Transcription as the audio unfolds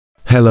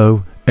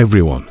Hello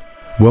everyone,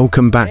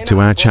 welcome back to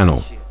our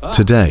channel.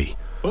 Today,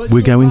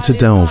 we're going to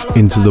delve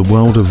into the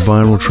world of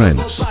viral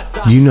trends.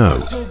 You know,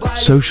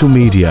 social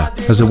media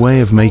has a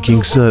way of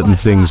making certain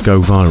things go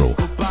viral.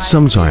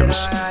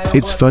 Sometimes,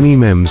 it's funny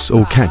memes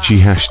or catchy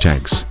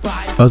hashtags.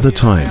 Other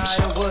times,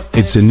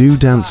 it's a new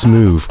dance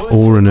move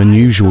or an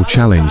unusual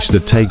challenge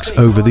that takes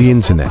over the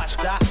internet.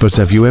 But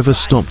have you ever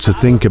stopped to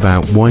think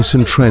about why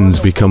some trends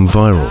become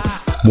viral?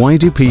 Why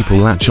do people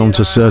latch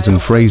onto certain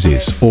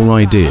phrases or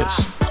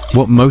ideas?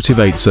 What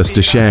motivates us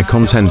to share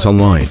content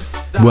online?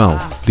 Well,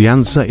 the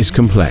answer is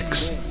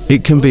complex.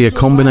 It can be a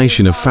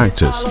combination of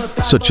factors,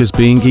 such as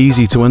being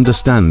easy to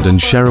understand and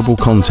shareable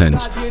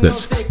content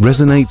that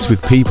resonates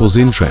with people's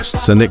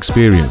interests and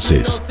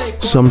experiences.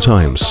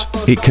 Sometimes,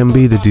 it can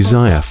be the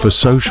desire for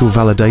social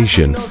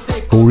validation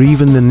or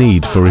even the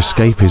need for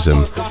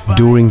escapism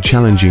during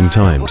challenging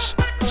times.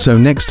 So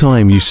next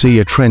time you see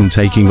a trend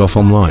taking off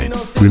online,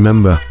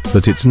 remember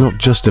that it's not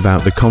just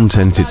about the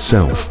content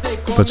itself,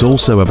 but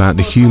also about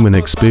the human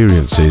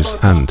experiences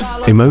and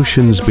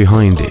emotions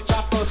behind it.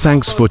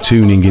 Thanks for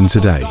tuning in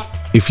today.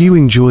 If you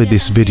enjoyed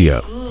this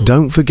video,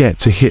 don't forget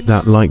to hit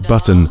that like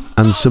button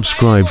and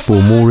subscribe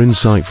for more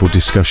insightful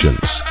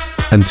discussions.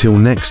 Until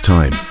next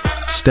time,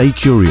 stay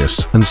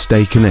curious and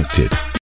stay connected.